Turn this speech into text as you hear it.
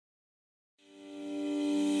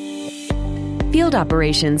Field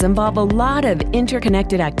operations involve a lot of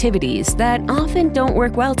interconnected activities that often don't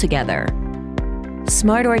work well together.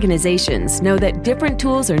 Smart organizations know that different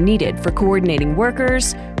tools are needed for coordinating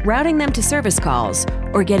workers, routing them to service calls,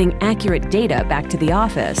 or getting accurate data back to the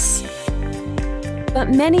office.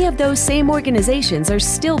 But many of those same organizations are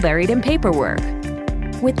still buried in paperwork.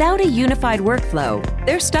 Without a unified workflow,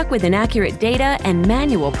 they're stuck with inaccurate data and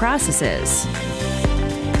manual processes.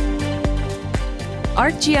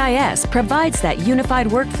 ArcGIS provides that unified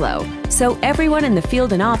workflow, so everyone in the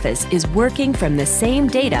field and office is working from the same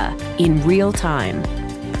data in real time.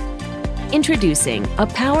 Introducing a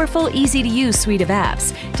powerful, easy-to-use suite of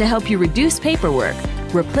apps to help you reduce paperwork,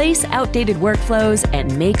 replace outdated workflows,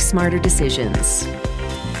 and make smarter decisions.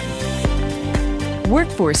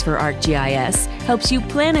 Workforce for ArcGIS helps you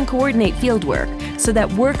plan and coordinate fieldwork so that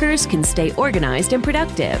workers can stay organized and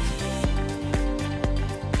productive.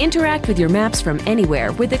 Interact with your maps from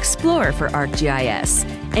anywhere with Explorer for ArcGIS,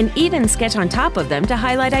 and even sketch on top of them to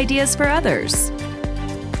highlight ideas for others.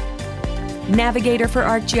 Navigator for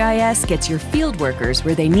ArcGIS gets your field workers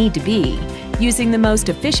where they need to be, using the most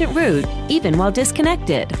efficient route even while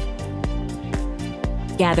disconnected.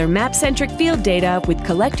 Gather map-centric field data with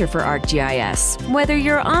Collector for ArcGIS, whether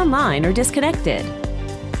you're online or disconnected.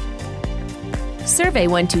 Survey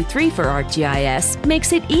 123 for ArcGIS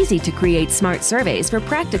makes it easy to create smart surveys for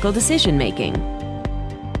practical decision-making.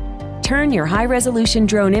 Turn your high-resolution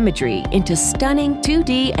drone imagery into stunning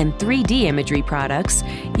 2D and 3D imagery products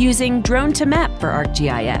using Drone to Map for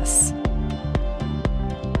ArcGIS.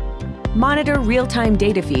 Monitor real-time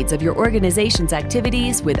data feeds of your organization's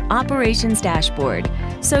activities with Operations Dashboard,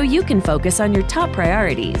 so you can focus on your top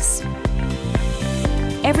priorities.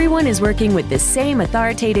 Everyone is working with the same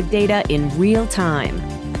authoritative data in real time,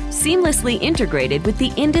 seamlessly integrated with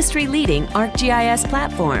the industry-leading ArcGIS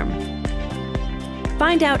platform.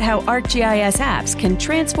 Find out how ArcGIS apps can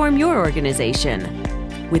transform your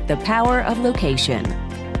organization with the power of location.